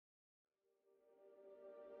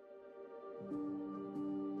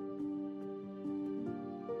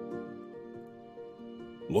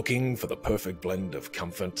Looking for the perfect blend of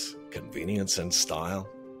comfort, convenience, and style?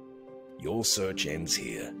 Your search ends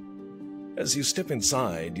here. As you step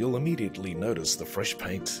inside, you'll immediately notice the fresh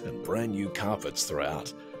paint and brand new carpets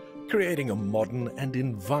throughout, creating a modern and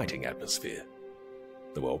inviting atmosphere.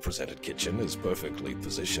 The well-presented kitchen is perfectly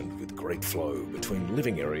positioned with great flow between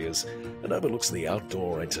living areas and overlooks the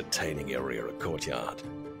outdoor entertaining area and courtyard.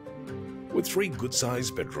 With 3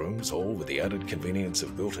 good-sized bedrooms, all with the added convenience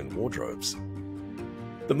of built-in wardrobes.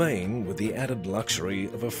 The main with the added luxury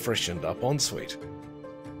of a freshened-up ensuite.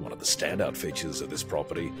 One of the standout features of this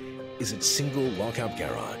property is its single lock-up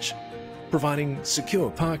garage, providing secure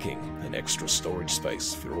parking and extra storage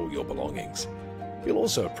space for all your belongings. You'll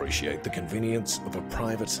also appreciate the convenience of a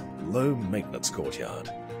private, low-maintenance courtyard.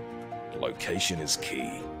 Location is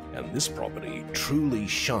key, and this property truly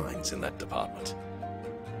shines in that department.